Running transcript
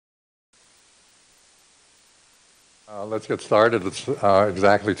Let's get started. It's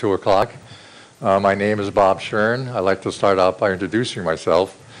exactly 2 o'clock. My name is Bob Schirn. I'd like to start out by introducing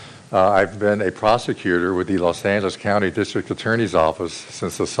myself. I've been a prosecutor with the Los Angeles County District Attorney's Office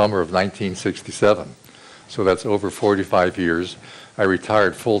since the summer of 1967. So that's over 45 years. I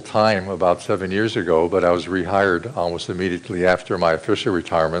retired full-time about 7 years ago, but I was rehired almost immediately after my official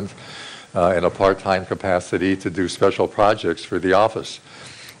retirement in a part-time capacity to do special projects for the office.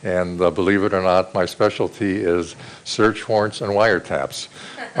 And believe it or not, my specialty is search warrants and wiretaps.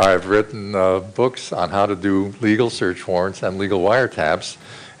 I've written books on how to do legal search warrants and legal wiretaps.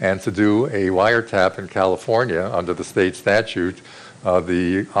 And to do a wiretap in California under the state statute,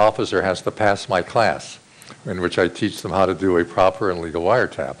 the officer has to pass my class, in which I teach them how to do a proper and legal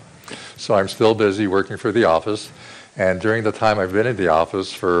wiretap. So I'm still busy working for the office. And during the time I've been in the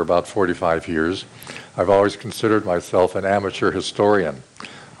office for about 45 years, I've always considered myself an amateur historian.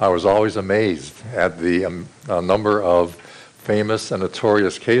 I was always amazed at the number of famous and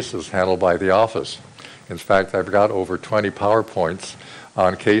notorious cases handled by the office. In fact, I've got over 20 PowerPoints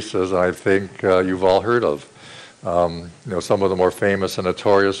on cases I think you've all heard of. Some of the more famous and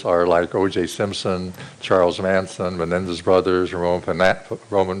notorious are like O.J. Simpson, Charles Manson, Menendez brothers, Roman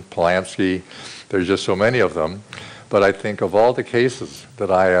Polanski. There's just so many of them. But I think of all the cases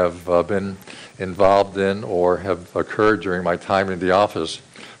that I have been involved in or have occurred during my time in the office,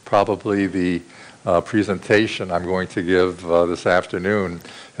 probably the presentation I'm going to give this afternoon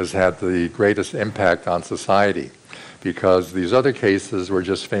has had the greatest impact on society, because these other cases were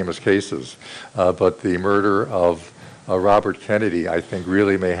just famous cases. But the murder of Robert Kennedy, I think,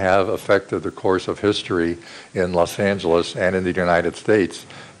 really may have affected the course of history in Los Angeles and in the United States,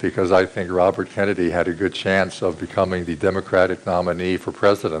 because I think Robert Kennedy had a good chance of becoming the Democratic nominee for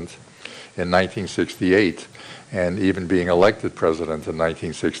president in 1968. And even being elected president in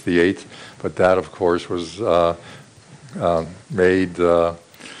 1968. But that, of course, was made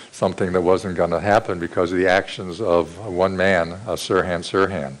something that wasn't going to happen because of the actions of one man,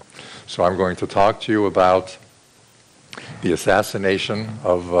 Sirhan. So I'm going to talk to you about the assassination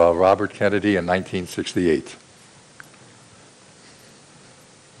of Robert Kennedy in 1968.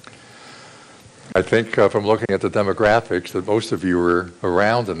 I think from looking at the demographics that most of you were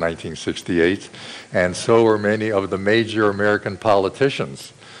around in 1968, and so were many of the major American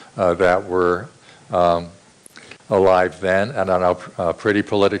politicians that were alive then and are now pretty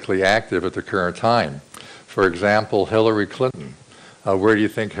politically active at the current time. For example, Hillary Clinton. Where do you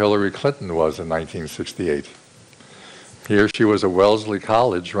think Hillary Clinton was in 1968? Here she was at Wellesley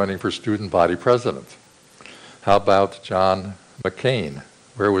College running for student body president. How about John McCain?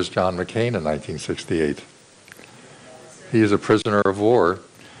 Where was John McCain in 1968? He is a prisoner of war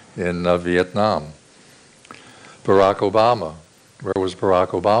in Vietnam. Barack Obama. Where was Barack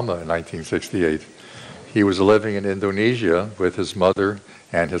Obama in 1968? He was living in Indonesia with his mother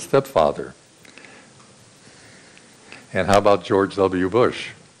and his stepfather. And how about George W. Bush?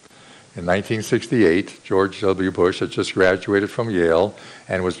 In 1968, George W. Bush had just graduated from Yale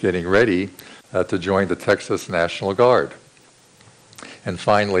and was getting ready to join the Texas National Guard. And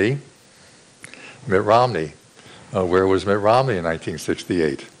finally, Mitt Romney. Where was Mitt Romney in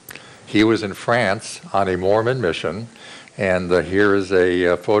 1968? He was in France on a Mormon mission, and here is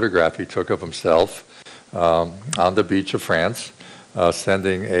a photograph he took of himself on the beach of France,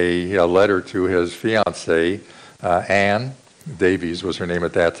 sending a letter to his fiancée, Anne Davies was her name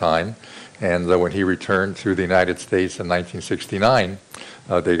at that time, and when he returned to the United States in 1969,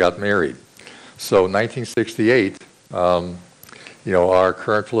 they got married. So 1968, our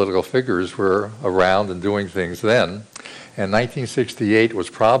current political figures were around and doing things then. And 1968 was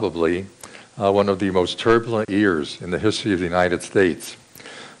probably one of the most turbulent years in the history of the United States.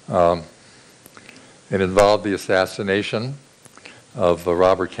 It involved the assassination of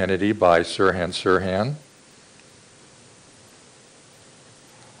Robert Kennedy by Sirhan.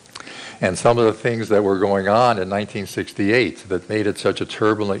 And some of the things that were going on in 1968 that made it such a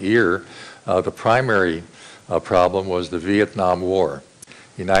turbulent year, the primary problem was the Vietnam War.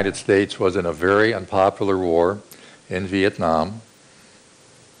 The United States was in a very unpopular war in Vietnam.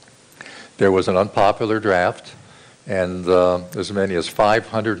 There was an unpopular draft, and as many as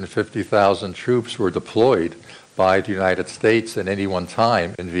 550,000 troops were deployed by the United States at any one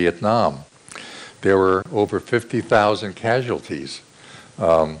time in Vietnam. There were over 50,000 casualties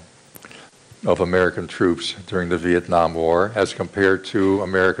of American troops during the Vietnam War as compared to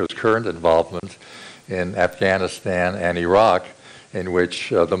America's current involvement in Afghanistan and Iraq, in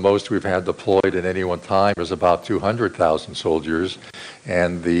which the most we've had deployed at any one time is about 200,000 soldiers,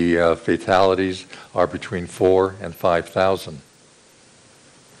 and the fatalities are between 4,000 and 5,000.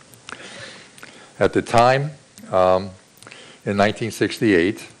 At the time, in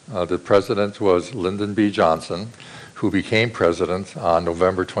 1968, the president was Lyndon B. Johnson, who became president on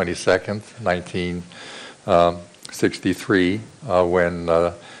November 22nd, 1963,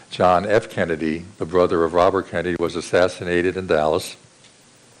 when John F. Kennedy, the brother of Robert Kennedy, was assassinated in Dallas.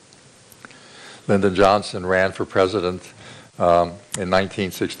 Lyndon Johnson ran for president in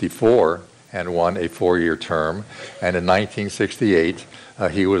 1964 and won a 4-year term. And in 1968,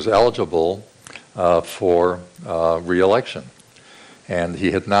 he was eligible for re-election. And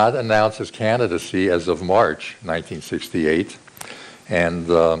he had not announced his candidacy as of March 1968. And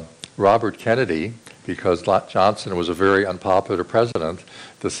Robert Kennedy, because Johnson was a very unpopular president,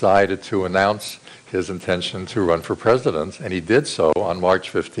 decided to announce his intention to run for president, and he did so on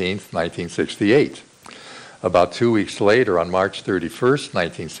March 15th, 1968. About 2 weeks later, on March 31st,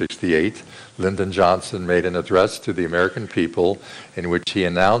 1968, Lyndon Johnson made an address to the American people in which he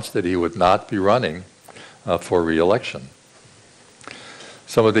announced that he would not be running for re-election.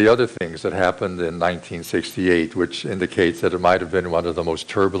 Some of the other things that happened in 1968, which indicates that it might have been one of the most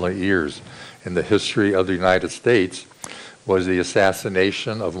turbulent years in the history of the United States, was the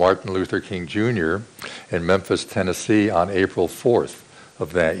assassination of Martin Luther King Jr. in Memphis, Tennessee on April 4th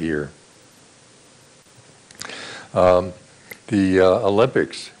of that year. The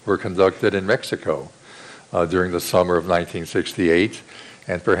Olympics were conducted in Mexico during the summer of 1968,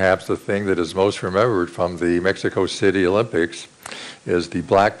 and perhaps the thing that is most remembered from the Mexico City Olympics is the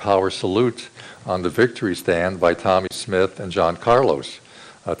Black Power salute on the victory stand by Tommy Smith and John Carlos.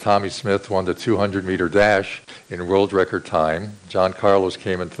 Tommy Smith won the 200-meter dash in world record time. John Carlos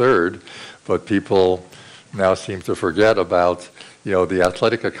came in third, but people now seem to forget about the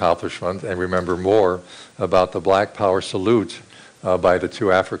athletic accomplishment and remember more about the Black Power salute by the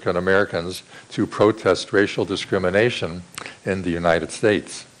two African Americans to protest racial discrimination in the United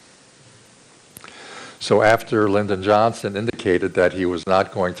States. So after Lyndon Johnson indicated that he was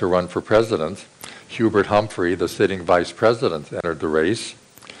not going to run for president, Hubert Humphrey, the sitting vice president, entered the race.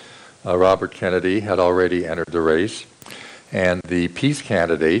 Robert Kennedy had already entered the race, and the peace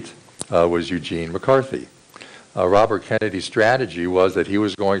candidate was Eugene McCarthy. Robert Kennedy's strategy was that he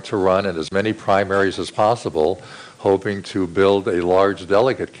was going to run in as many primaries as possible, hoping to build a large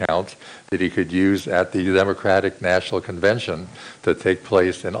delegate count that he could use at the Democratic National Convention to take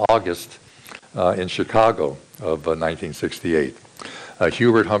place in August in Chicago of 1968.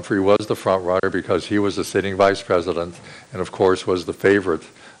 Hubert Humphrey was the front runner because he was the sitting vice president and, of course, was the favorite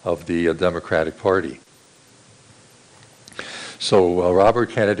of the Democratic Party. So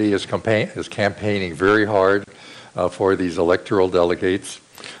Robert Kennedy is campaigning very hard for these electoral delegates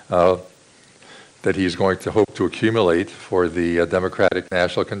that he's going to hope to accumulate for the Democratic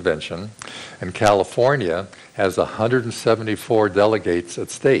National Convention. And California has 174 delegates at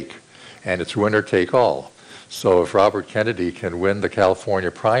stake, and it's winner take all. So if Robert Kennedy can win the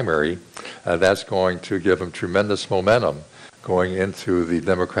California primary, that's going to give him tremendous momentum going into the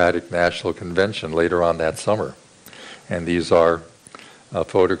Democratic National Convention later on that summer. And these are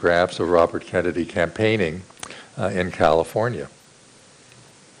photographs of Robert Kennedy campaigning in California.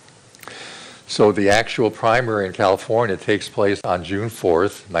 So the actual primary in California takes place on June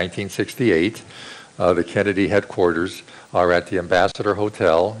 4th, 1968. The Kennedy headquarters are at the Ambassador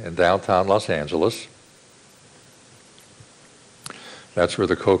Hotel in downtown Los Angeles. That's where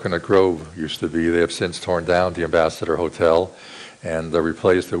the Coconut Grove used to be. They have since torn down the Ambassador Hotel and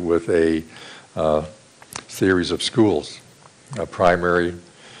replaced it with a series of schools, primary,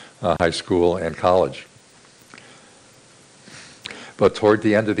 high school, and college. But toward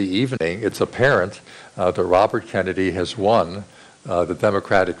the end of the evening, it's apparent that Robert Kennedy has won the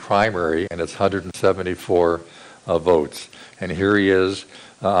Democratic primary and it's 174 votes. And here he is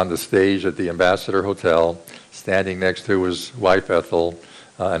on the stage at the Ambassador Hotel, standing next to his wife Ethel,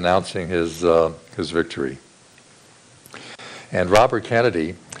 announcing his victory. And Robert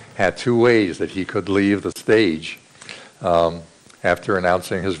Kennedy had two ways that he could leave the stage after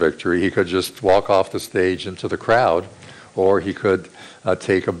announcing his victory. He could just walk off the stage into the crowd, or he could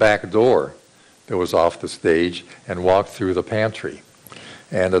take a back door that was off the stage and walk through the pantry.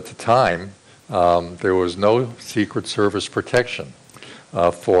 And at the time, there was no Secret Service protection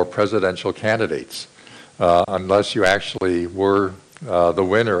for presidential candidates unless you actually were the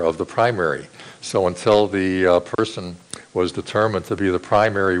winner of the primary. So until the person was determined to be the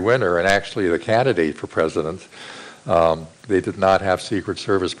primary winner and actually the candidate for president, they did not have Secret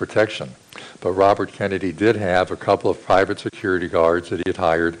Service protection. But Robert Kennedy did have a couple of private security guards that he had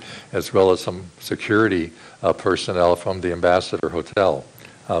hired, as well as some security personnel from the Ambassador Hotel.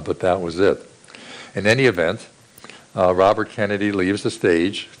 But that was it. In any event, Robert Kennedy leaves the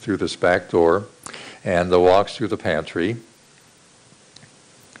stage through this back door, and walks through the pantry.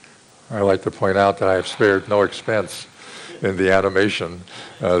 I like to point out that I have spared no expense in the animation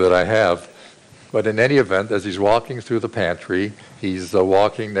that I have. But in any event, as he's walking through the pantry, he's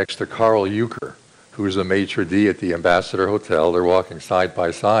walking next to Carl Euchre, who's a maitre d' at the Ambassador Hotel. They're walking side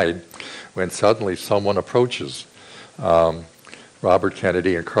by side when suddenly someone approaches Robert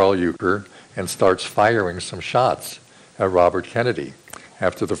Kennedy and Carl Euchre and starts firing some shots at Robert Kennedy.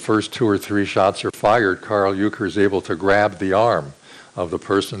 After the first 2 or 3 shots are fired, Carl Euchre is able to grab the arm of the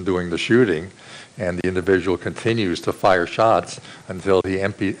person doing the shooting, and the individual continues to fire shots until he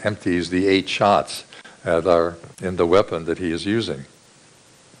empties the 8 shots that are in the weapon that he is using.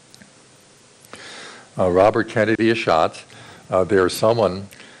 Robert Kennedy is shot. There's someone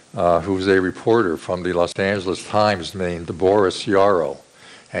who's a reporter from the Los Angeles Times named Boris Yarrow,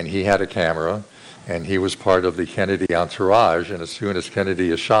 and he had a camera, and he was part of the Kennedy entourage, and as soon as Kennedy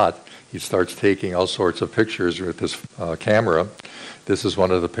is shot, he starts taking all sorts of pictures with his camera. This is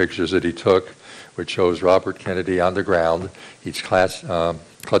one of the pictures that he took, which shows Robert Kennedy on the ground. He's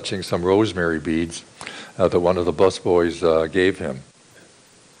clutching some rosemary beads that one of the busboys gave him.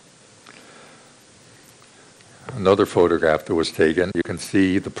 Another photograph that was taken, you can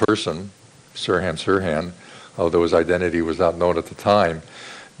see the person, Schirn, although his identity was not known at the time,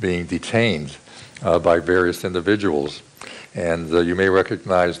 being detained by various individuals. And you may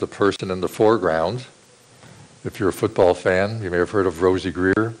recognize the person in the foreground. If you're a football fan, you may have heard of Rosie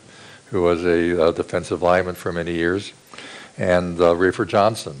Greer, who was a defensive lineman for many years, and Rafer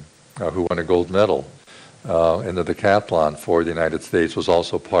Johnson, who won a gold medal in the decathlon for the United States, was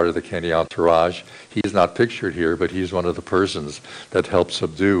also part of the Kennedy entourage. He's not pictured here, but he's one of the persons that helped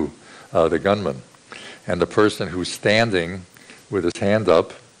subdue the gunman. And the person who's standing with his hand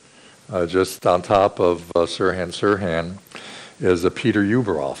up, just on top of Schirn, is Peter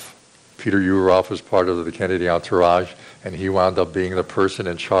Uberoff. Peter Uberoff was part of the Kennedy entourage, and he wound up being the person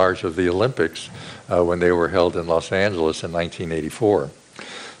in charge of the Olympics when they were held in Los Angeles in 1984.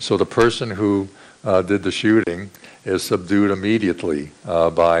 So the person who did the shooting is subdued immediately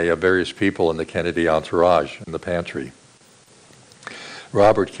by various people in the Kennedy entourage in the pantry.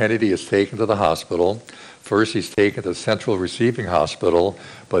 Robert Kennedy is taken to the hospital. First, he's taken to Central Receiving Hospital,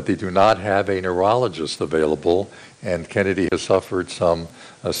 but they do not have a neurologist available, and Kennedy has suffered some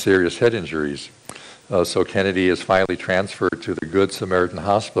serious head injuries. So Kennedy is finally transferred to the Good Samaritan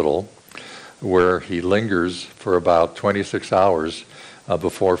Hospital, where he lingers for about 26 hours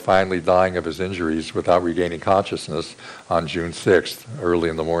before finally dying of his injuries without regaining consciousness on June 6th, early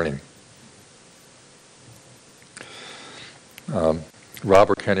in the morning.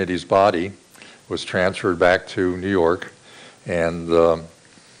 Robert Kennedy's body was transferred back to New York, and there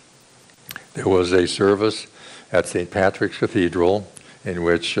was a service at St. Patrick's Cathedral in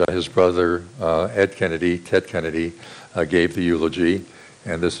which his brother Ted Kennedy, gave the eulogy,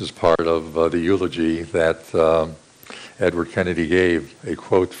 and this is part of the eulogy that Edward Kennedy gave, a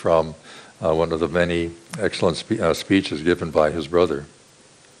quote from one of the many excellent speeches given by his brother.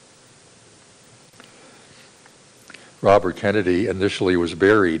 Robert Kennedy initially was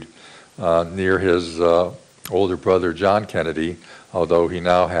buried near his older brother John Kennedy, although he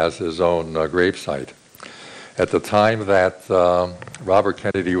now has his own gravesite. At the time that Robert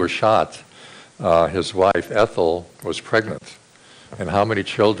Kennedy was shot, his wife Ethel was pregnant. And how many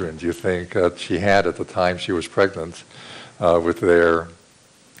children do you think she had at the time she was pregnant with their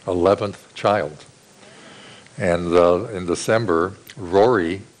 11th child? And in December,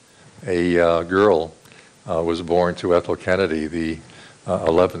 Rory, a girl, was born to Ethel Kennedy, the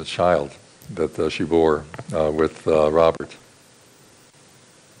 11th child that she bore with Robert.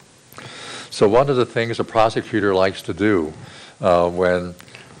 So one of the things a prosecutor likes to do when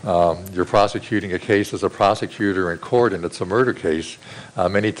you're prosecuting a case as a prosecutor in court and it's a murder case,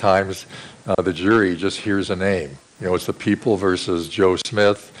 many times the jury just hears a name. You know, it's the People versus Joe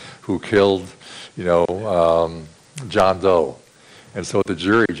Smith who killed, John Doe. And so the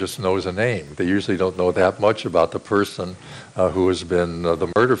jury just knows a name. They usually don't know that much about the person who has been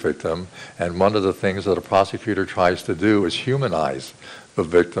the murder victim. And one of the things that a prosecutor tries to do is humanize the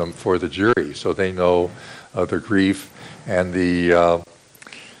victim for the jury, so they know the grief and the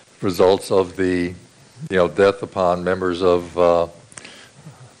results of the death upon members of the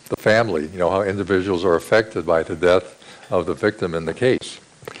family, how individuals are affected by the death of the victim in the case.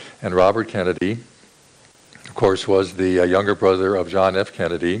 And Robert Kennedy, of course, was the younger brother of John F.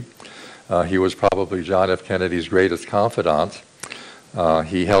 Kennedy. He was probably John F. Kennedy's greatest confidant.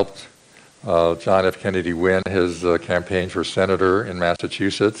 He helped John F. Kennedy win his campaign for senator in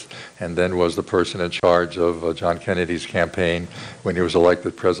Massachusetts, and then was the person in charge of John Kennedy's campaign when he was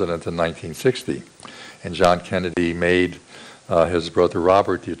elected president in 1960. And John Kennedy made his brother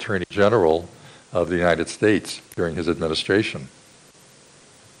Robert the Attorney General of the United States during his administration.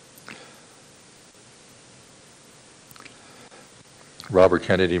 Robert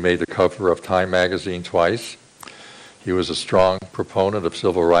Kennedy made the cover of Time magazine twice. He was a strong proponent of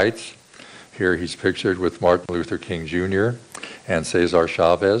civil rights. Here he's pictured with Martin Luther King Jr. and Cesar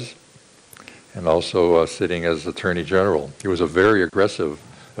Chavez, and also sitting as Attorney General. He was a very aggressive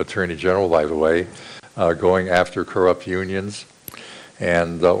Attorney General, by the way, going after corrupt unions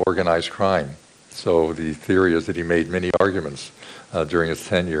and organized crime. So the theory is that he made many arguments during his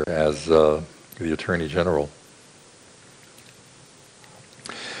tenure as the Attorney General.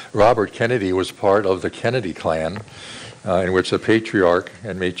 Robert Kennedy was part of the Kennedy clan, in which the patriarch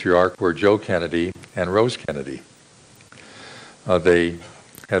and matriarch were Joe Kennedy and Rose Kennedy. They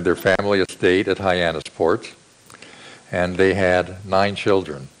had their family estate at Hyannisport, and they had 9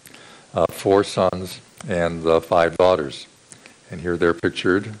 children, 4 sons and 5 daughters. And here they're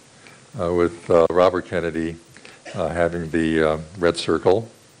pictured with Robert Kennedy having the red circle,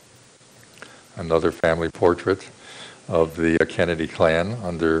 another family portrait of the Kennedy clan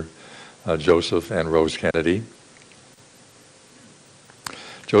under Joseph and Rose Kennedy.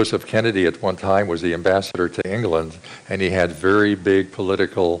 Joseph Kennedy at one time was the ambassador to England, and he had very big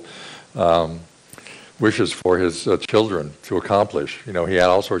political wishes for his children to accomplish. You know, he had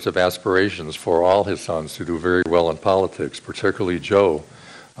all sorts of aspirations for all his sons to do very well in politics, particularly Joe,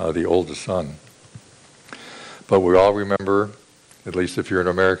 the oldest son. But we all remember, at least if you're an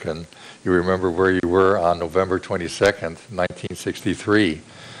American, you remember where you were on November 22nd, 1963,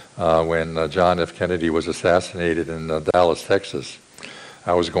 when John F. Kennedy was assassinated in Dallas, Texas.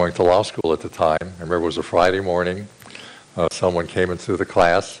 I was going to law school at the time. I remember it was a Friday morning. Someone came into the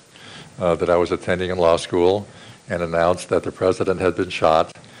class that I was attending in law school and announced that the president had been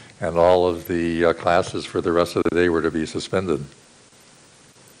shot, and all of the classes for the rest of the day were to be suspended.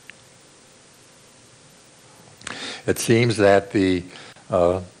 It seems that the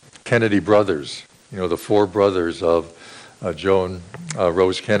Kennedy brothers, you know, the 4 brothers of Joan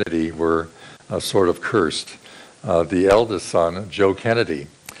Rose Kennedy were sort of cursed. The eldest son, Joe Kennedy,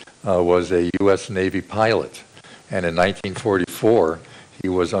 was a U.S. Navy pilot, and in 1944 he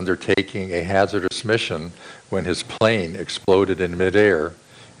was undertaking a hazardous mission when his plane exploded in midair,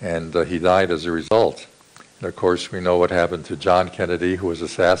 and he died as a result. And of course we know what happened to John Kennedy, who was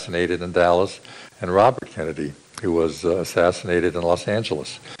assassinated in Dallas, and Robert Kennedy, who was assassinated in Los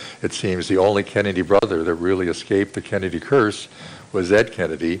Angeles. It seems the only Kennedy brother that really escaped the Kennedy curse was Ed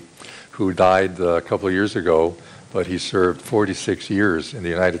Kennedy, who died a couple of years ago, but he served 46 years in the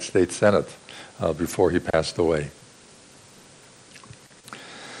United States Senate before he passed away.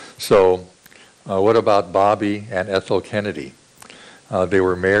 So what about Bobby and Ethel Kennedy? They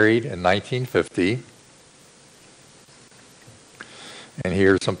were married in 1950. And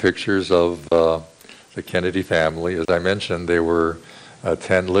here are some pictures of the Kennedy family. As I mentioned, there were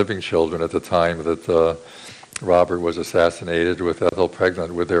 10 living children at the time that Robert was assassinated, with Ethel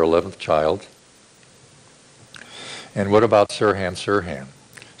pregnant with their 11th child. And what about Sirhan Sirhan?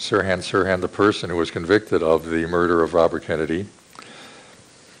 Sirhan Sirhan, the person who was convicted of the murder of Robert Kennedy.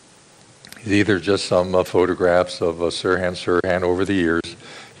 These are just some photographs of Sirhan Sirhan over the years.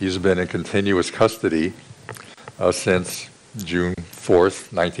 He's been in continuous custody since June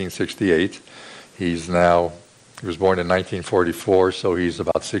 4th, 1968. He was born in 1944, so he's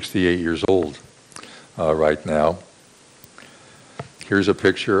about 68 years old right now. Here's a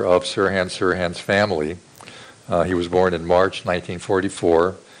picture of Sirhan Sirhan's family. He was born in March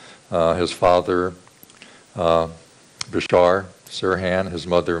 1944. His father, Bashar Sirhan, his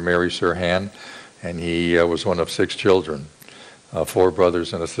mother, Mary Sirhan, and he was one of 6 children, 4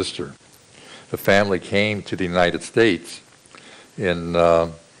 brothers and a sister. The family came to the United States in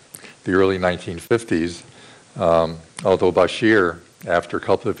the early 1950s, although Bashir, after a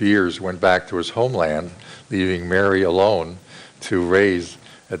couple of years, went back to his homeland, leaving Mary alone to raise.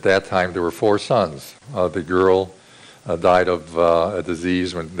 At that time, there were 4 sons. The girl died of a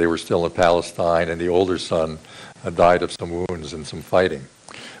disease when they were still in Palestine, and the older son died of some wounds and some fighting.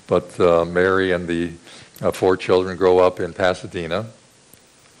 But Mary and the 4 children grow up in Pasadena,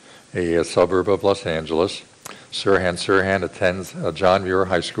 a suburb of Los Angeles. Sirhan Sirhan attends John Muir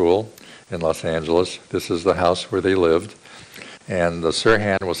High School in Los Angeles. This is the house where they lived. And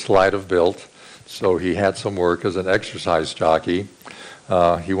Sirhan was slight of built, so he had some work as an exercise jockey.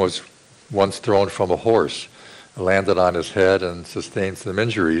 He was once thrown from a horse landed on his head and sustained some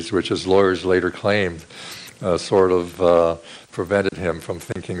injuries, which his lawyers later claimed sort of prevented him from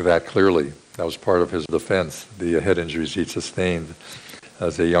thinking that clearly. That was part of his defense, the head injuries he sustained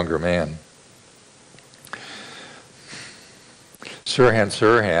as a younger man.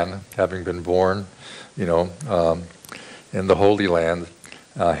 Schirn, having been born, in the Holy Land,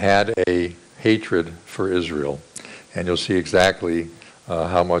 had a hatred for Israel. And you'll see exactly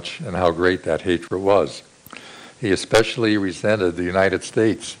how much and how great that hatred was. He especially resented the United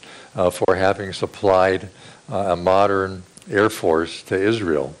States for having supplied a modern air force to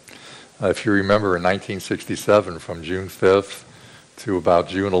Israel. If you remember, in 1967, from June 5th to about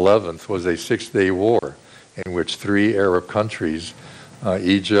June 11th, was a 6-day war in which 3 Arab countries,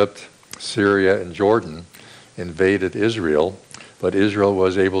 Egypt, Syria, and Jordan, invaded Israel. But Israel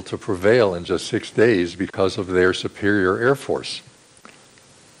was able to prevail in just 6 days because of their superior air force.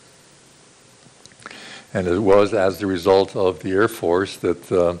 And it was as the result of the air force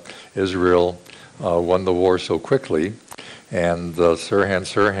that Israel won the war so quickly. And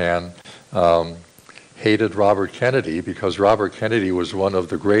Schirn hated Robert Kennedy because Robert Kennedy was one of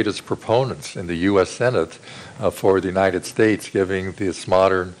the greatest proponents in the U.S. Senate for the United States giving this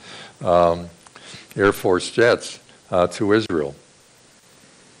modern Air Force jets to Israel.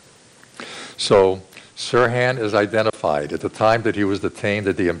 So Schirn is identified. At the time that he was detained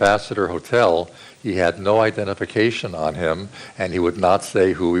at the Ambassador Hotel, he had no identification on him, and he would not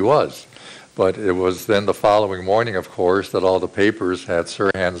say who he was. But it was then the following morning, of course, that all the papers had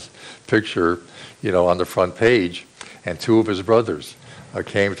Schirn's picture, on the front page, and 2 of his brothers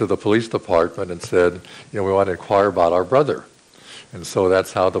came to the police department and said, we want to inquire about our brother. And so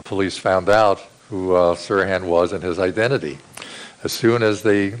that's how the police found out who Schirn was and his identity. As soon as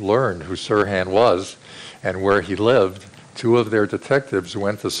they learned who Schirn was and where he lived, 2 of their detectives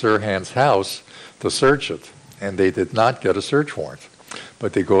went to Schirn's house to search it, and they did not get a search warrant.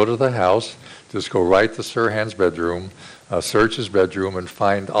 But they go to the house, just go right to Schirn's bedroom, search his bedroom, and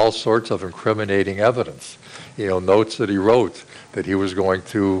find all sorts of incriminating evidence. Notes that he wrote that he was going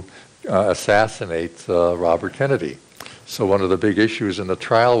to assassinate Robert Kennedy. So one of the big issues in the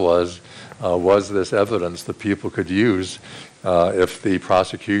trial was this evidence that people could use if the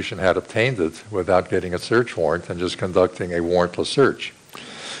prosecution had obtained it without getting a search warrant and just conducting a warrantless search.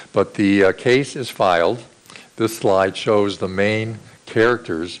 But the case is filed. This slide shows the main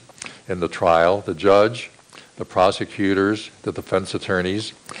characters in the trial: the judge, the prosecutors, the defense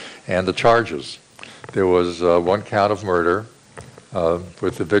attorneys, and the charges. There was 1 count of murder,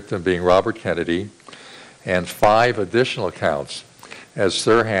 with the victim being Robert Kennedy, and 5 additional counts. As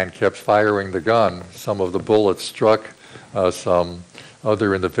Schirn kept firing the gun, some of the bullets struck some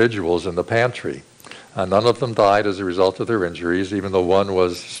other individuals in the pantry. None of them died as a result of their injuries, even though one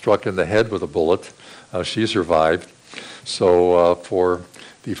was struck in the head with a bullet. She survived. So for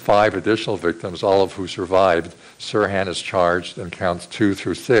the 5 additional victims, all of who survived, Schirn is charged in counts 2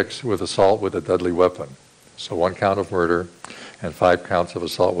 through 6 with assault with a deadly weapon. So 1 count of murder and 5 counts of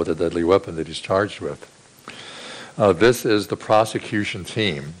assault with a deadly weapon that he's charged with. This is the prosecution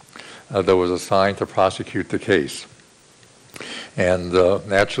team that was assigned to prosecute the case. And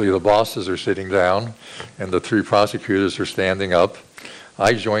naturally the bosses are sitting down and the 3 prosecutors are standing up.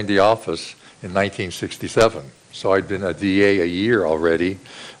 I joined the office in 1967. So I'd been a DA a year already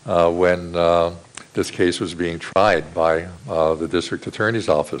when this case was being tried by the district attorney's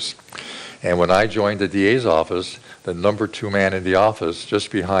office. And when I joined the DA's office, the number 2 man in the office,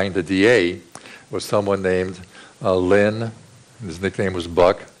 just behind the DA, was someone named Lynn. His nickname was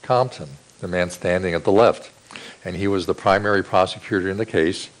Buck Compton, the man standing at the left. And he was the primary prosecutor in the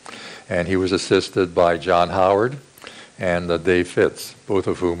case, and he was assisted by John Howard and Dave Fitz, both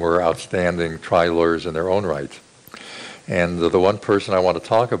of whom were outstanding trial lawyers in their own right. And the one person I want to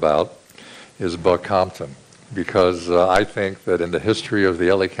talk about is Buck Compton, because I think that in the history of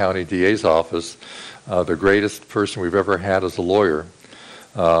the LA County DA's office, the greatest person we've ever had as a lawyer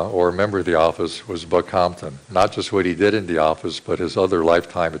or a member of the office was Buck Compton. Not just what he did in the office, but his other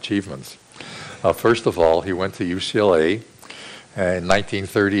lifetime achievements. First of all, he went to UCLA in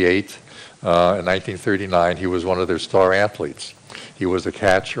 1938. In 1939, he was one of their star athletes. He was a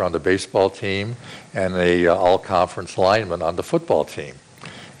catcher on the baseball team and a all-conference lineman on the football team.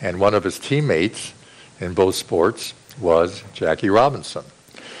 And one of his teammates in both sports was Jackie Robinson.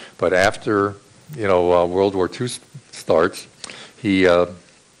 But after, World War II starts, he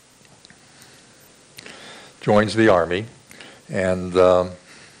joins the Army and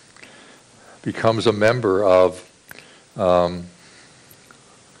becomes a member of the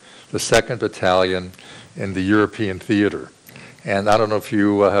 2nd Battalion in the European Theater. And I don't know if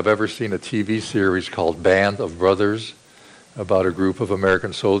you have ever seen a TV series called Band of Brothers, about a group of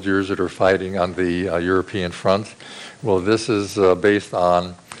American soldiers that are fighting on the European front. Well, this is based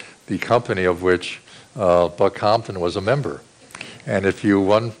on the company of which Buck Compton was a member. And if you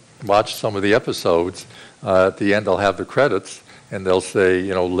watch some of the episodes, at the end they'll have the credits, and they'll say,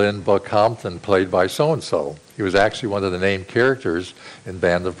 you know, Lynn Buck Compton, played by so-and-so. He was actually one of the named characters in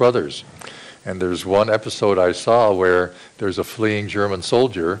Band of Brothers. And there's one episode I saw where there's a fleeing German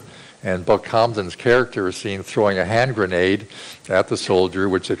soldier, and Buck Compton's character is seen throwing a hand grenade at the soldier,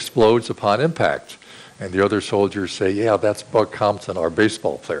 which explodes upon impact. And the other soldiers say, yeah, that's Buck Compton, our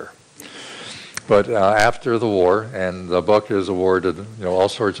baseball player. But after the war, and Buck is awarded, you know, all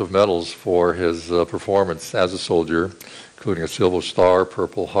sorts of medals for his performance as a soldier, including a Silver Star,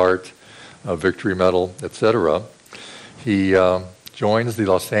 Purple Heart, a Victory Medal, etc. He joins the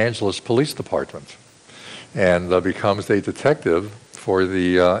Los Angeles Police Department and becomes a detective for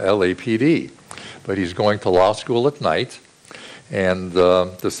the LAPD. But he's going to law school at night and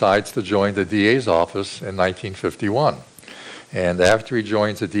decides to join the DA's office in 1951. And after he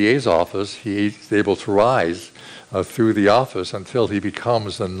joins the DA's office, he's able to rise through the office until he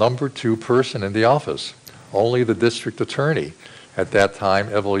becomes the #2 person in the office. Only the district attorney at that time,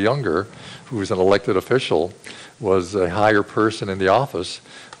 Evel Younger, who was an elected official, was a higher person in the office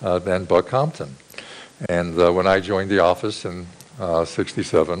than Buck Compton. And when I joined the office in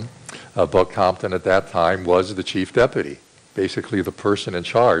 '67, Buck Compton at that time was the chief deputy, basically the person in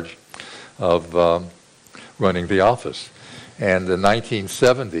charge of running the office. And in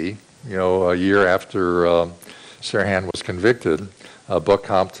 1970, you know, a year after Schirn was convicted, Buck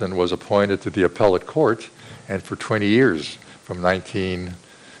Compton was appointed to the appellate court, and for 20 years, from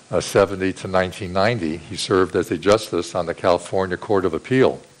 1970 to 1990, he served as a justice on the California Court of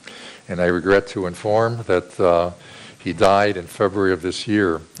Appeal. And I regret to inform that he died in February of this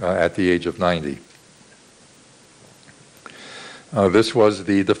year at the age of 90. This was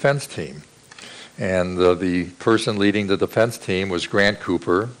the defense team. And the person leading the defense team was Grant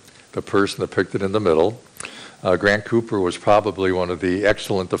Cooper, the person depicted in the middle. Grant Cooper was probably one of the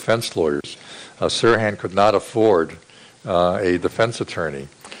excellent defense lawyers. Schirn could not afford a defense attorney.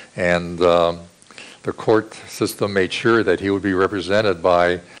 And the court system made sure that he would be represented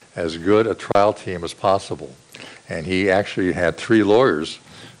by as good a trial team as possible. And he actually had 3 lawyers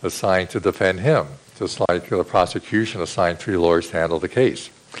assigned to defend him, just like the prosecution assigned 3 lawyers to handle the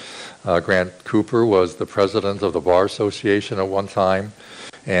case. Grant Cooper was the president of the Bar Association at one time,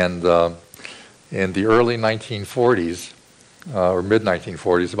 and in the early 1940s, or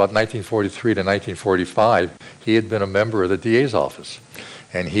mid-1940s, about 1943 to 1945, he had been a member of the DA's office,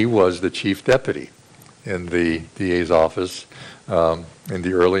 and he was the chief deputy in the DA's office in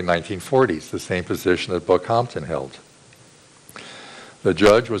the early 1940s, the same position that Buck Compton held. The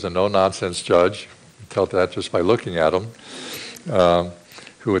judge was a no-nonsense judge, you can tell that just by looking at him,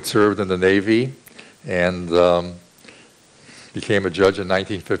 who had served in the Navy and became a judge in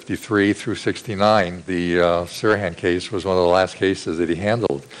 1953 through '69. The Schirn case was one of the last cases that he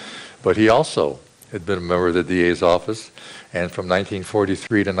handled. But he also had been a member of the DA's office, and from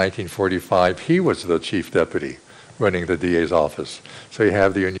 1943 to 1945, he was the chief deputy running the DA's office. So you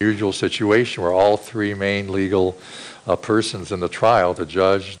have the unusual situation where all 3 main legal persons in the trial, the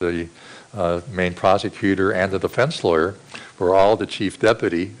judge, the main prosecutor, and the defense lawyer, were all the chief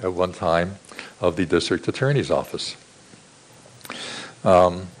deputy at one time of the district attorney's office.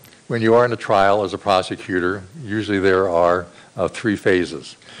 When you are in a trial as a prosecutor, usually there are 3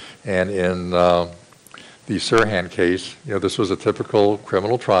 phases. And in the Schirn case, you know, this was a typical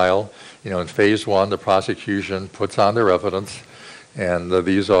criminal trial. You know, in phase 1, the prosecution puts on their evidence, and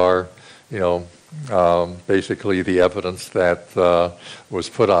these are, you know, basically the evidence that was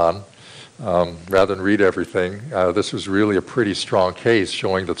put on. Rather than read everything, this was really a pretty strong case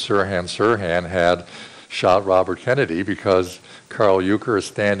showing that Schirn had shot Robert Kennedy, because Carl Euchre is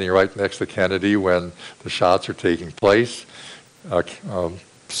standing right next to Kennedy when the shots are taking place.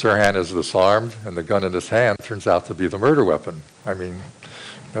 Schirn is disarmed, and the gun in his hand turns out to be the murder weapon. I mean,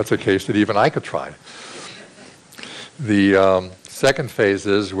 that's a case that even I could try. The second phase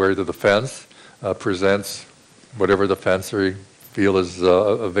is where the defense presents whatever defense they feel is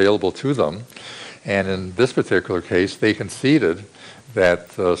available to them. And in this particular case, they conceded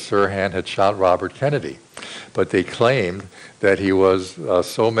that Schirn had shot Robert Kennedy. But they claimed that he was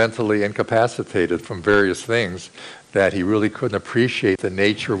so mentally incapacitated from various things that he really couldn't appreciate the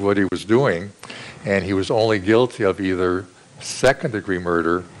nature of what he was doing, and he was only guilty of either second-degree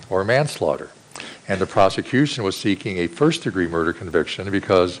murder or manslaughter. And the prosecution was seeking a first-degree murder conviction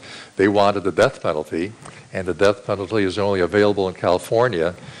because they wanted the death penalty, and the death penalty is only available in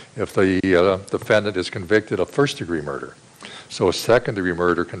California if the defendant is convicted of first-degree murder. So a second-degree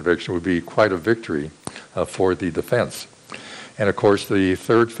murder conviction would be quite a victory for the defense. And of course, the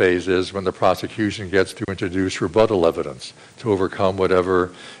third phase is when the prosecution gets to introduce rebuttal evidence to overcome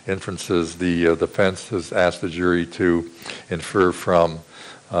whatever inferences the defense has asked the jury to infer from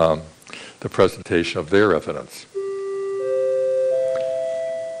the presentation of their evidence.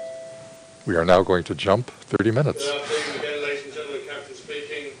 We are now going to jump 30 minutes. Good afternoon again, ladies and gentlemen. Captain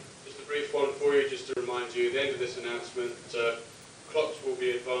speaking. Just a brief one for you, just to remind you, at the end of this announcement, clocks will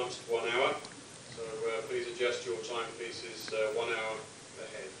be advanced 1 hour. So please adjust your timepieces 1 hour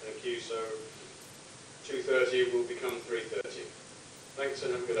ahead. Thank you. So 2:30 will become 3:30. Thanks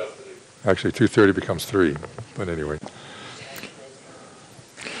and have a good afternoon. Actually, 2:30 becomes 3, but anyway.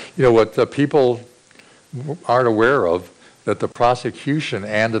 You know what people aren't aware of, that the prosecution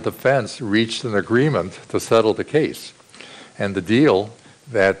and the defense reached an agreement to settle the case. And the deal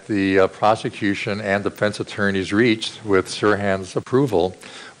that the prosecution and defense attorneys reached with Schirn's approval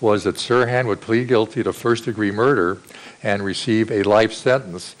was that Schirn would plead guilty to first-degree murder and receive a life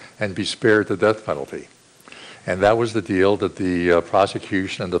sentence and be spared the death penalty. And that was the deal that the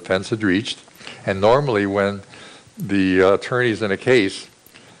prosecution and defense had reached. And normally when the attorneys in a case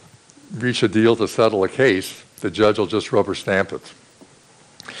reach a deal to settle a case, the judge will just rubber stamp it.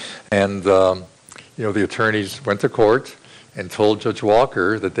 And, the attorneys went to court and told Judge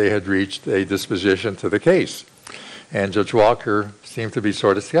Walker that they had reached a disposition to the case. And Judge Walker seemed to be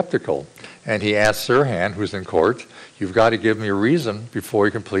sort of skeptical. And he asked Schirn, who's in court, "You've got to give me a reason before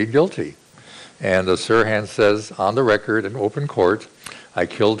you can plead guilty." And Schirn says, on the record in open court, "I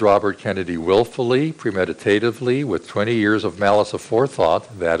killed Robert Kennedy willfully, premeditatively, with 20 years of malice aforethought.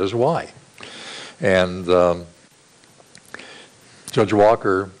 That is why." And Judge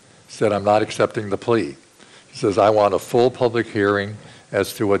Walker said, "I'm not accepting the plea." He says, "I want a full public hearing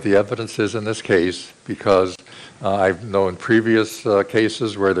as to what the evidence is in this case, because I've known previous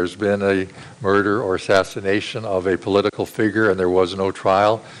cases where there's been a murder or assassination of a political figure and there was no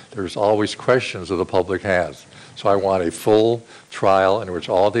trial. There's always questions that the public has. So I want a full trial in which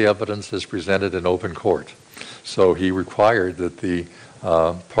all the evidence is presented in open court." So he required that the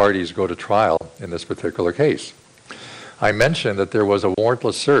parties go to trial in this particular case. I mentioned that there was a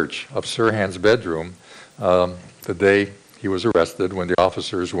warrantless search of Schirn's bedroom the day he was arrested, when the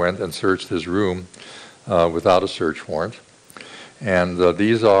officers went and searched his room without a search warrant. And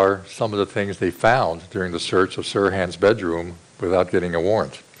these are some of the things they found during the search of Schirn's bedroom without getting a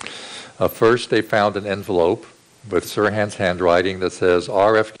warrant. First, they found an envelope with Schirn's handwriting that says,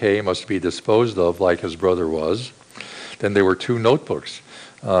 "RFK must be disposed of like his brother was." Then there were 2 notebooks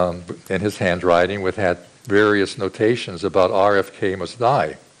in his handwriting which had various notations about RFK must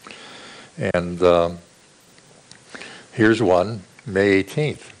die. And here's one, May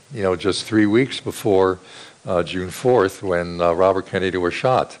 18th, just 3 weeks before June 4th, when Robert Kennedy was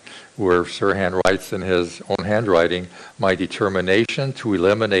shot, where Schirn writes in his own handwriting, "My determination to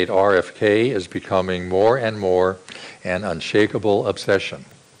eliminate RFK is becoming more and more an unshakable obsession."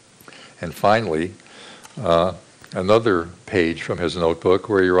 And finally, another page from his notebook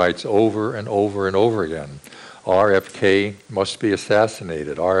where he writes over and over and over again, "RFK must be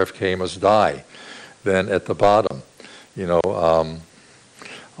assassinated, RFK must die." Then at the bottom,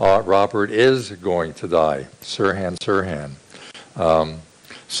 Robert is going to die, Schirn.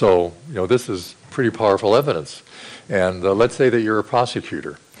 So, this is pretty powerful evidence. And let's say that you're a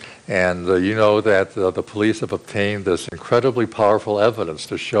prosecutor, and you know that the police have obtained this incredibly powerful evidence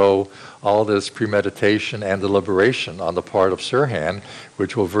to show all this premeditation and deliberation on the part of Schirn,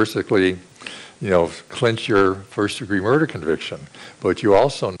 which will vertically, clinch your first-degree murder conviction. But you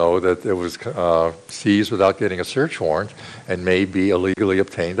also know that it was seized without getting a search warrant and may be illegally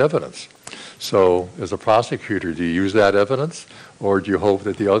obtained evidence. So as a prosecutor, do you use that evidence, or do you hope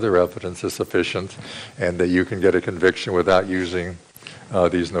that the other evidence is sufficient and that you can get a conviction without using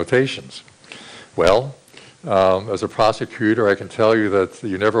these notations? Well, as a prosecutor, I can tell you that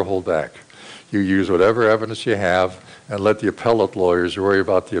you never hold back. You use whatever evidence you have and let the appellate lawyers worry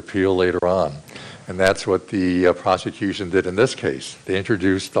about the appeal later on. And that's what the prosecution did in this case. They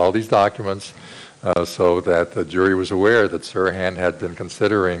introduced all these documents so that the jury was aware that Schirn had been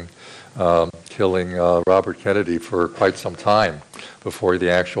considering killing Robert Kennedy for quite some time before the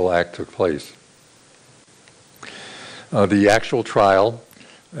actual act took place. The actual trial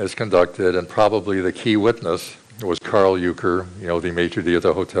is conducted, and probably the key witness was Carl Euchre, the maitre d' at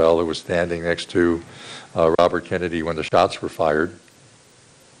the hotel who was standing next to Robert Kennedy when the shots were fired.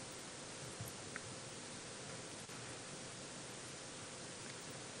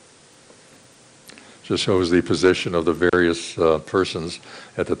 just shows the position of the various persons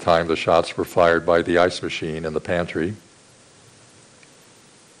at the time the shots were fired by the ice machine in the pantry.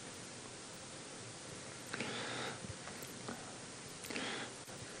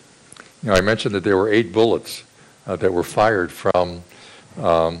 Now, I mentioned that there were 8 bullets that were fired from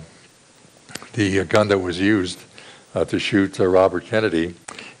the gun that was used to shoot Robert Kennedy.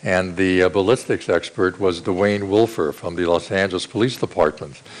 And the ballistics expert was Dwayne Wilfer from the Los Angeles Police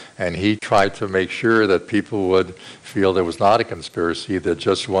Department. And he tried to make sure that people would feel there was not a conspiracy, that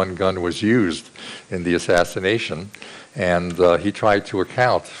just one gun was used in the assassination. And he tried to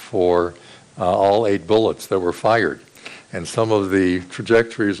account for all 8 bullets that were fired. And some of the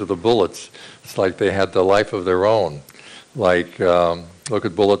trajectories of the bullets, it's like they had the life of their own. Like, look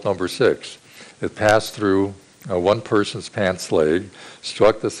at bullet number 6. It passed through one person's pants leg,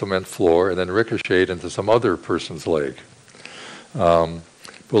 struck the cement floor, and then ricocheted into some other person's leg.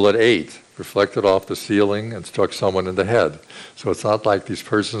 Bullet 8 reflected off the ceiling and struck someone in the head. So it's not like these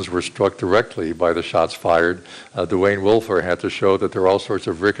persons were struck directly by the shots fired. Dwayne Wilfer had to show that there are all sorts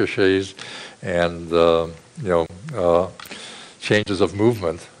of ricochets and changes of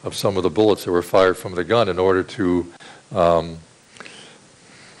movement of some of the bullets that were fired from the gun in order to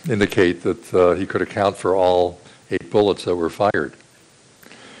indicate that he could account for all 8 bullets that were fired.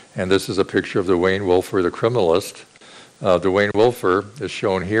 And this is a picture of Dwayne Wilfer, the criminalist. Dwayne Wilfer is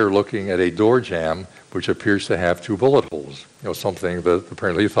shown here looking at a door jamb which appears to have 2 bullet holes, something that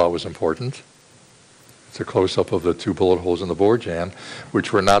apparently he thought was important. It's a close-up of the 2 bullet holes in the door jamb,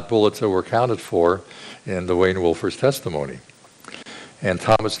 which were not bullets that were accounted for in Dwayne Wilfer's testimony. And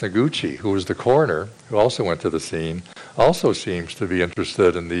Thomas Noguchi, who was the coroner, who also went to the scene, also seems to be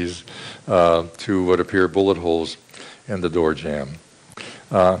interested in these 2 what appear bullet holes in the door jamb.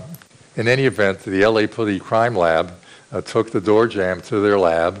 In any event, the LA Police Crime Lab took the door jamb to their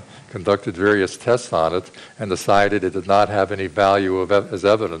lab, conducted various tests on it, and decided it did not have any value as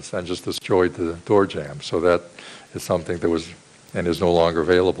evidence and just destroyed the door jamb. So that is something that was and is no longer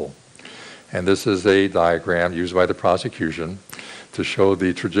available. And this is a diagram used by the prosecution to show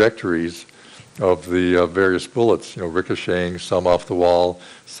the trajectories of the various bullets, ricocheting, some off the wall,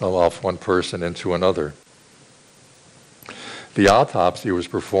 some off one person into another. The autopsy was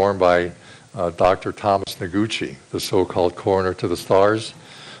performed by Dr. Thomas Noguchi, the so-called coroner to the stars.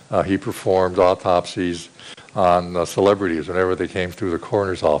 He performed autopsies on celebrities whenever they came through the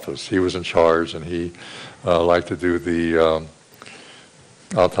coroner's office. He was in charge, and he liked to do the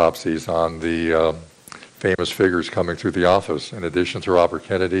autopsies on the famous figures coming through the office. In addition to Robert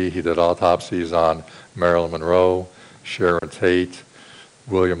Kennedy, he did autopsies on Marilyn Monroe, Sharon Tate,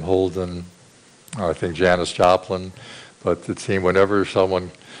 William Holden, I think Janis Joplin. But it seemed whenever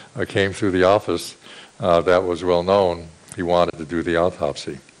someone came through the office that was well known, he wanted to do the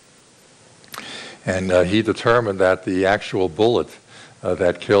autopsy. And he determined that the actual bullet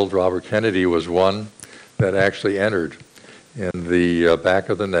that killed Robert Kennedy was one that actually entered in the back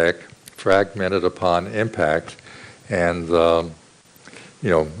of the neck, fragmented upon impact, and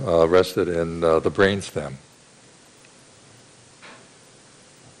rested in the brainstem.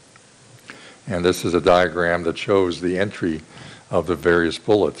 And this is a diagram that shows the entry of the various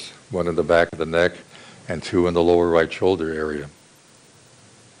bullets, one in the back of the neck and 2 in the lower right shoulder area.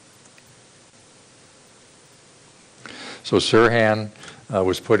 So Schirn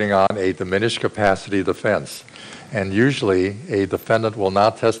was putting on a diminished capacity defense. And usually a defendant will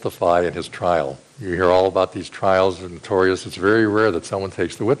not testify in his trial. You hear all about these trials, notorious. It's very rare that someone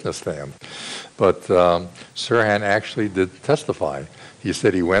takes the witness stand. But Schirn actually did testify. He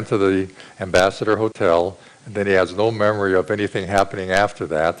said he went to the Ambassador Hotel, and then he has no memory of anything happening after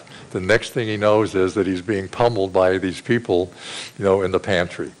that. The next thing he knows is that he's being pummeled by these people, in the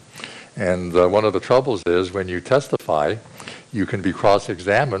pantry. And one of the troubles is when you testify, you can be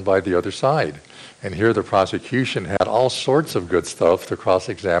cross-examined by the other side. And here the prosecution had all sorts of good stuff to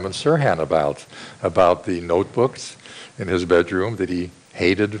cross-examine Schirn about the notebooks in his bedroom, that he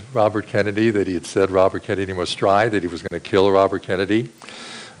hated Robert Kennedy, that he had said Robert Kennedy must try, that he was going to kill Robert Kennedy.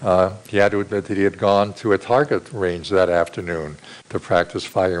 He had to admit that he had gone to a target range that afternoon to practice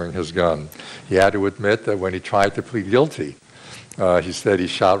firing his gun. He had to admit that when he tried to plead guilty, he said he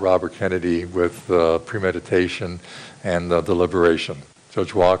shot Robert Kennedy with premeditation and deliberation.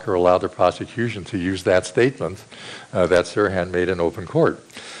 Judge Walker allowed the prosecution to use that statement that Schirn made in open court.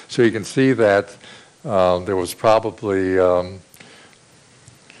 So you can see that there was probably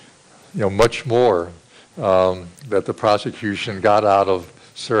much more that the prosecution got out of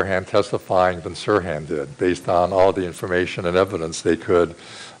Schirn testifying than Schirn did, based on all the information and evidence they could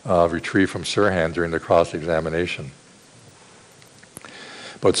retrieve from Schirn during the cross-examination.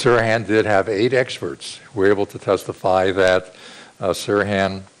 But Schirn did have 8 experts who were able to testify that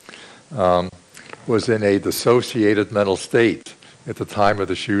Schirn was in a dissociated mental state at the time of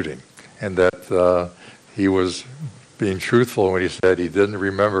the shooting, and that he was being truthful when he said he didn't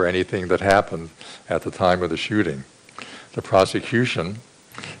remember anything that happened at the time of the shooting. The prosecution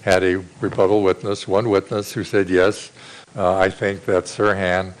had a rebuttal witness, one witness who said, yes, I think that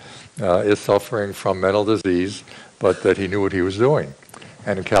Schirn is suffering from mental disease, but that he knew what he was doing.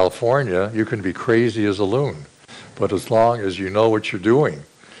 And in California, you can be crazy as a loon, but as long as you know what you're doing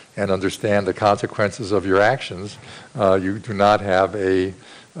and understand the consequences of your actions, you do not have a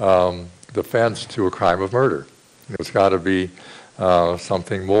defense to a crime of murder. It's got to be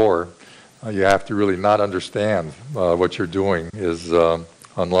something more. You have to really not understand what you're doing is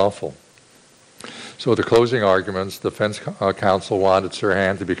unlawful. So the closing arguments, defense counsel wanted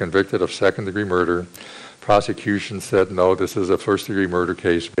Schirn to be convicted of second-degree murder. Prosecution said, no, this is a first-degree murder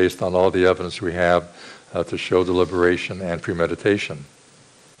case based on all the evidence we have to show deliberation and premeditation.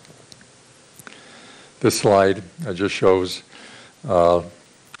 This slide just shows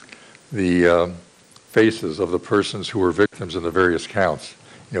the faces of the persons who were victims in the various counts.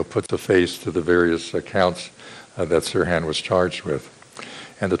 Puts a face to the various counts that Schirn was charged with.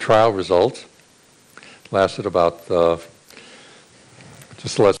 And the trial result lasted about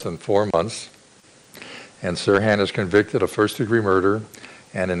just less than 4 months. And Schirn is convicted of first-degree murder,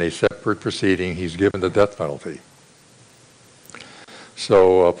 and in a separate proceeding, he's given the death penalty.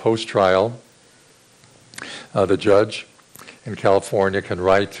 So post-trial, the judge in California can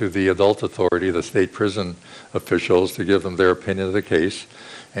write to the adult authority, the state prison officials, to give them their opinion of the case.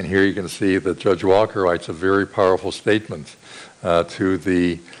 And here you can see that Judge Walker writes a very powerful statement to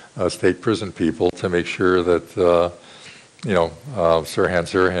the state prison people to make sure that,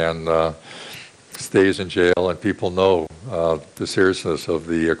 Schirn stays in jail and people know the seriousness of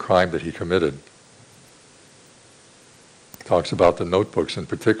the crime that he committed. Talks about the notebooks in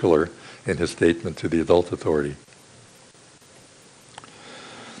particular in his statement to the adult authority.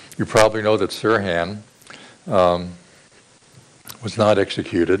 You probably know that Schirn was not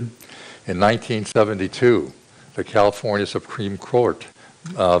executed. In 1972, the California Supreme Court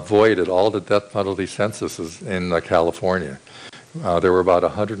voided all the death penalty sentences in California. There were about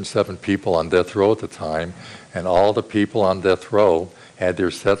 107 people on death row at the time, and all the people on death row had their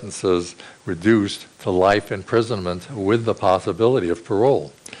sentences reduced to life imprisonment with the possibility of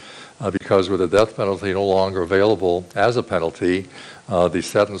parole. Because with the death penalty no longer available as a penalty, the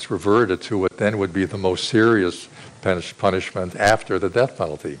sentence reverted to what then would be the most serious punishment after the death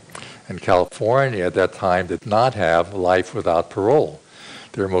penalty. And California at that time did not have life without parole.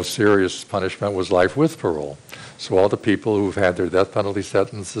 Their most serious punishment was life with parole. So all the people who've had their death penalty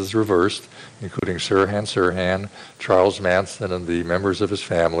sentences reversed, including Schirn, Charles Manson, and the members of his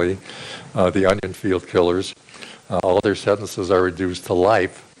family, the Onion Field killers, all their sentences are reduced to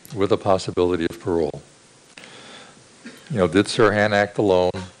life with the possibility of parole. Did Schirn act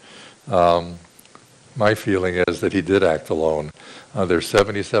alone? My feeling is that he did act alone. There's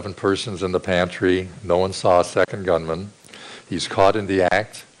 77 persons in the pantry. No one saw a second gunman. He's caught in the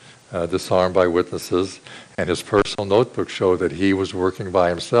act, disarmed by witnesses, and his personal notebooks show that he was working by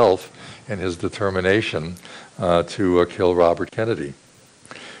himself in his determination to kill Robert Kennedy.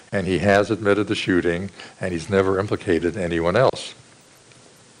 And he has admitted the shooting, and he's never implicated anyone else.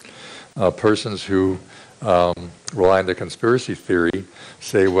 Persons who rely on the conspiracy theory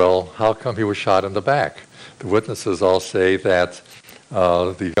say, well, how come he was shot in the back? The witnesses all say that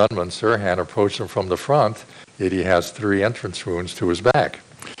the gunman, Schirn, approached him from the front, yet he has 3 entrance wounds to his back.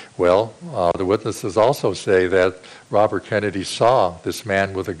 Well, the witnesses also say that Robert Kennedy saw this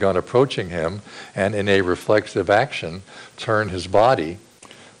man with a gun approaching him and in a reflexive action turned his body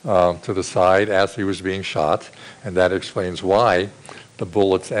to the side as he was being shot, and that explains why the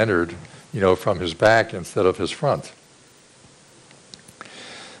bullets entered from his back instead of his front.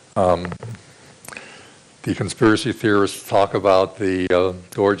 The conspiracy theorists talk about the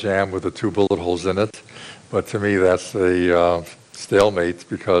door jamb with the 2 bullet holes in it, but to me that's a stalemate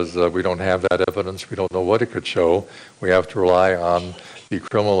because we don't have that evidence. We don't know what it could show. We have to rely on the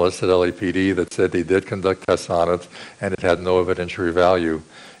criminalists at LAPD that said they did conduct tests on it, and it had no evidentiary value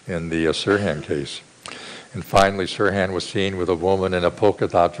in the Schirn case. And finally, Schirn was seen with a woman in a polka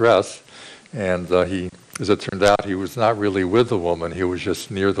dot dress, and as it turned out, he was not really with the woman, he was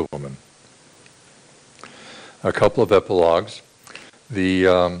just near the woman. A couple of epilogues.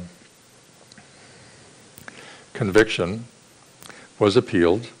 The conviction was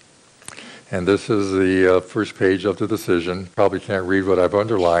appealed, and this is the first page of the decision. Probably can't read what I've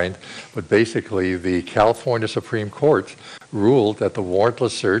underlined, But basically, the California Supreme Court ruled that the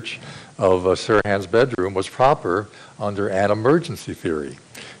warrantless search of Sirhan's bedroom was proper under an emergency theory.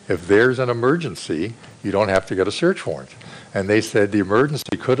 If there's an emergency, you don't have to get a search warrant. And they said the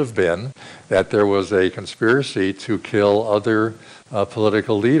emergency could have been that there was a conspiracy to kill other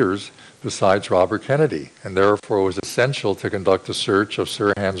political leaders besides Robert Kennedy, and therefore it was essential to conduct a search of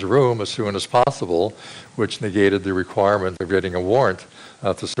Sirhan's room as soon as possible, which negated the requirement of getting a warrant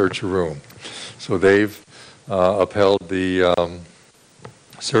to search a room. So they've upheld the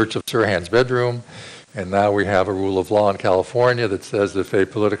search of Sirhan's bedroom, and now we have a rule of law in California that says if a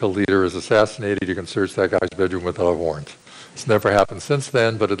political leader is assassinated, you can search that guy's bedroom without a warrant. It's never happened since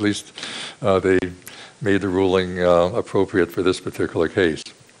then, but at least they made the ruling appropriate for this particular case.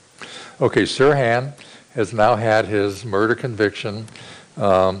 Okay, Sirhan has now had his murder conviction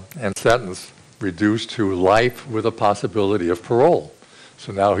and sentence reduced to life with a possibility of parole.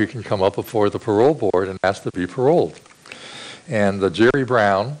 So now he can come up before the parole board and ask to be paroled. And Jerry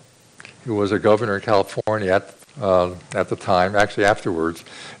Brown, who was a governor in California at the time, actually afterwards,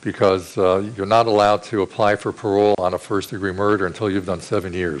 because you're not allowed to apply for parole on a first-degree murder until you've done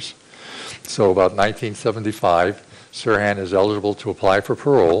 7 years. So about 1975, Sirhan is eligible to apply for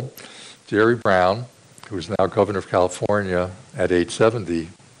parole. Jerry Brown, who is now governor of California at age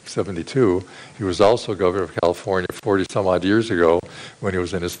 72, he was also governor of California 40 some odd years ago when he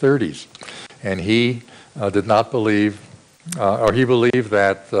was in his 30s. And he did not believe, or he believed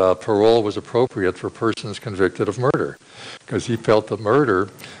that parole was appropriate for persons convicted of murder, because he felt that murder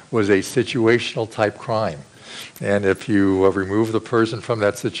was a situational type crime. And if you remove the person from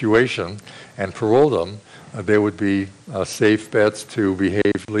that situation and parole them, they would be safe bets to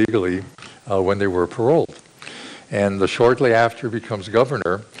behave legally when they were paroled. And shortly after he becomes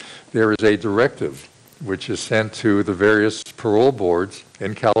governor, there is a directive which is sent to the various parole boards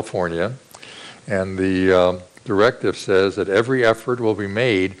in California. And the directive says that every effort will be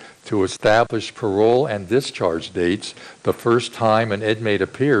made to establish parole and discharge dates the first time an inmate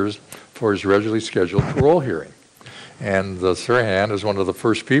appears for his regularly scheduled parole hearing. And Sirhan is one of the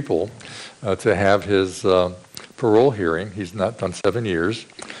first people to have his parole hearing. He's not done 7 years.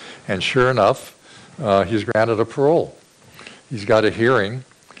 And sure enough, he's granted a parole. He's got a hearing.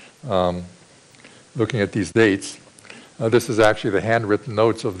 Looking at these dates, this is actually the handwritten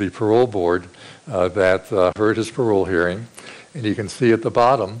notes of the parole board that heard his parole hearing. And you can see at the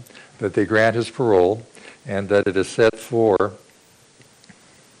bottom that they grant his parole and that it is set for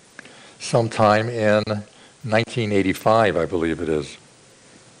sometime in 1985, I believe it is.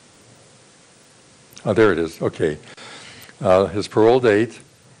 Oh, there it is. Okay. His parole date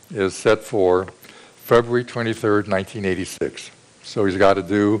is set for February 23rd, 1986. So he's got to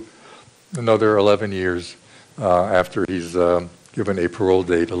do another 11 years after he's given a parole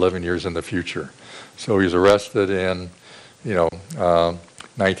date, 11 years in the future. So he's arrested in,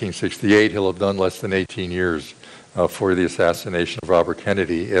 1968. He'll have done less than 18 years for the assassination of Robert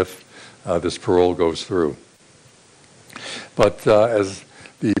Kennedy if this parole goes through. But as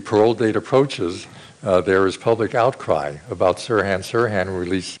the parole date approaches, there is public outcry about Sirhan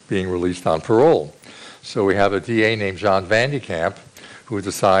being released on parole. So we have a DA named John Vandekamp who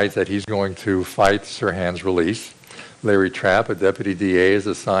decides that he's going to fight Sirhan's release. Larry Trapp, a deputy DA, is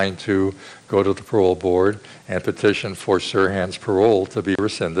assigned to go to the parole board and petition for Sirhan's parole to be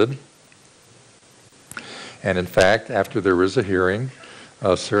rescinded. And in fact, after there is a hearing,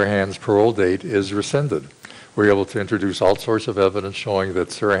 Sirhan's parole date is rescinded. We're able to introduce all sorts of evidence showing that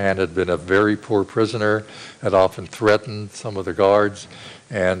Sirhan had been a very poor prisoner, had often threatened some of the guards,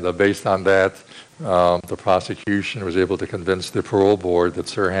 and based on that, the prosecution was able to convince the parole board that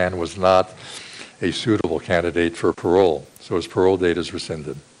Sirhan was not a suitable candidate for parole. So his parole date is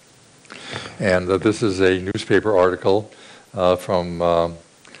rescinded. And this is a newspaper article from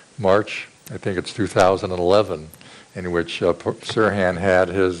March, I think it's 2011, in which Sirhan had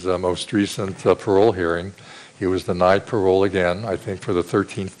his most recent parole hearing. He was denied parole again, I think for the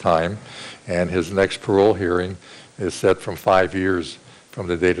 13th time, and his next parole hearing is set from 5 years from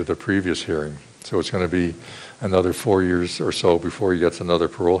the date of the previous hearing. So it's going to be another 4 years or so before he gets another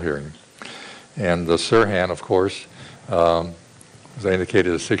parole hearing. And Sirhan, of course, as I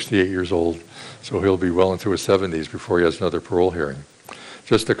indicated, is 68 years old, so he'll be well into his 70s before he has another parole hearing.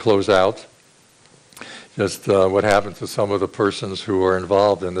 Just to close out, just what happened to some of the persons who are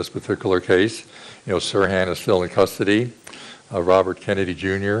involved in this particular case. Sirhan is still in custody. Robert Kennedy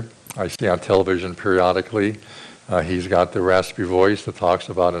Jr., I see on television periodically. He's got the raspy voice that talks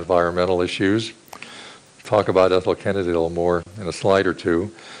about environmental issues. talk about Ethel Kennedy a little more in a slide or two.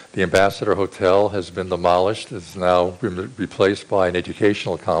 The Ambassador Hotel has been demolished. It's now been replaced by an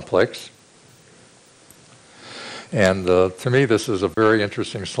educational complex. And to me, this is a very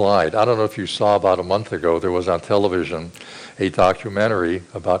interesting slide. I don't know if you saw about a month ago, there was on television a documentary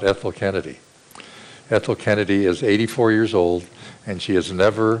about Ethel Kennedy. Ethel Kennedy is 84 years old, and she has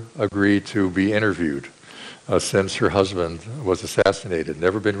never agreed to be interviewed since her husband was assassinated.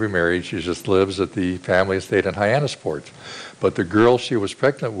 Never been remarried. She just lives at the family estate in Hyannisport. But the girl she was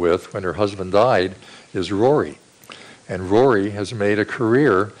pregnant with when her husband died is Rory. And Rory has made a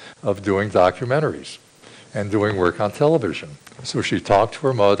career of doing documentaries and doing work on television. So she talked to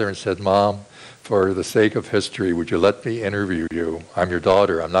her mother and said, "Mom, for the sake of history, would you let me interview you? I'm your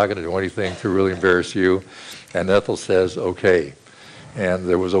daughter. I'm not going to do anything to really embarrass you." And Ethel says, "Okay." And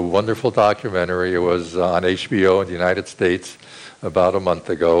there was a wonderful documentary. It was on HBO in the United States about a month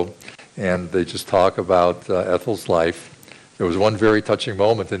ago. And they just talk about Ethel's life. There was one very touching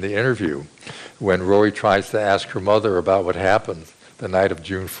moment in the interview when Rory tries to ask her mother about what happened the night of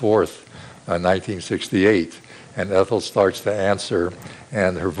June 4th, 1968. And Ethel starts to answer,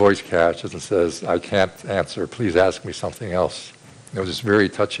 and her voice catches and says, "I can't answer. Please ask me something else." It was just very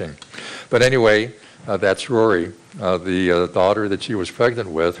touching. But anyway, that's Rory, the daughter that she was pregnant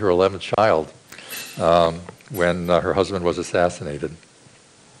with, her 11th child, when her husband was assassinated.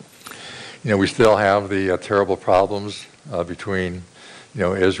 You know, we still have the terrible problems between,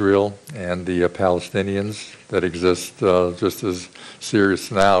 Israel and the Palestinians that exist just as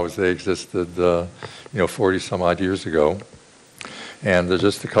serious now as they existed, 40 some odd years ago. And there's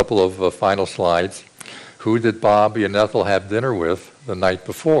just a couple of final slides. Who did Bobby and Ethel have dinner with the night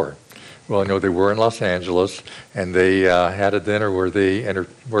before? Well, they were in Los Angeles, and they had a dinner where they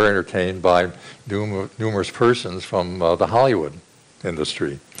were entertained by numerous persons from the Hollywood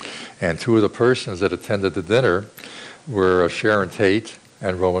industry. And two of the persons that attended the dinner were Sharon Tate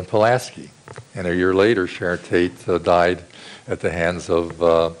and Roman Polanski. And a year later, Sharon Tate died at the hands of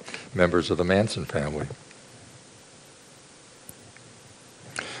members of the Manson family.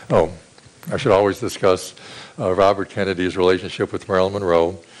 Oh, I should always discuss Robert Kennedy's relationship with Marilyn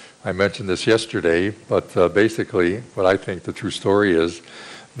Monroe. I mentioned this yesterday, but basically what I think the true story is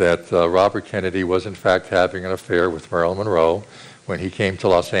that Robert Kennedy was in fact having an affair with Marilyn Monroe. When he came to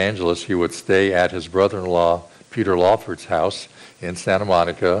Los Angeles, he would stay at his brother-in-law, Peter Lawford's house in Santa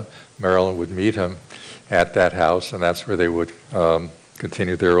Monica. Marilyn would meet him at that house, and that's where they would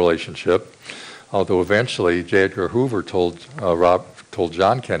continue their relationship. Although eventually J. Edgar Hoover told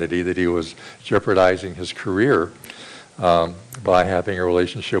John Kennedy that he was jeopardizing his career by having a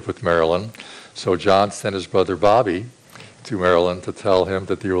relationship with Marilyn. So John sent his brother Bobby to Marilyn to tell him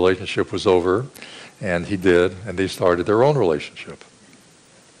that the relationship was over, and he did, and they started their own relationship.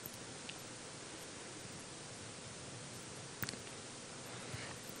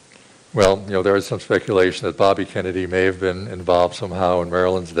 Well, there is some speculation that Bobby Kennedy may have been involved somehow in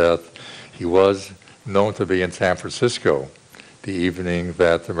Marilyn's death. He was known to be in San Francisco the evening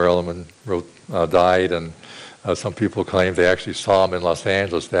that Marilyn Monroe died, and some people claim they actually saw him in Los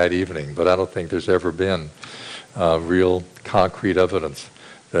Angeles that evening, but I don't think there's ever been real concrete evidence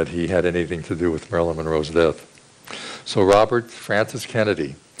that he had anything to do with Marilyn Monroe's death. So Robert Francis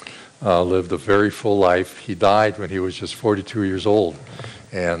Kennedy lived a very full life. He died when he was just 42 years old,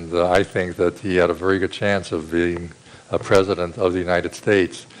 and I think that he had a very good chance of being a president of the United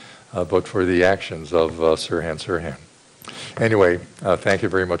States, but for the actions of Sirhan Sirhan. Anyway, thank you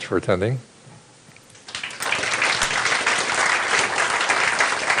very much for attending.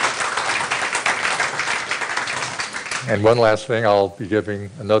 And one last thing, I'll be giving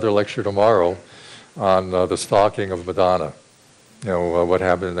another lecture tomorrow on the stalking of Madonna. What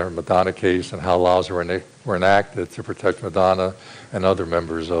happened in the Madonna case and how laws were enacted to protect Madonna and other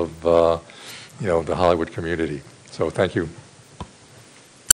members of the Hollywood community. So thank you.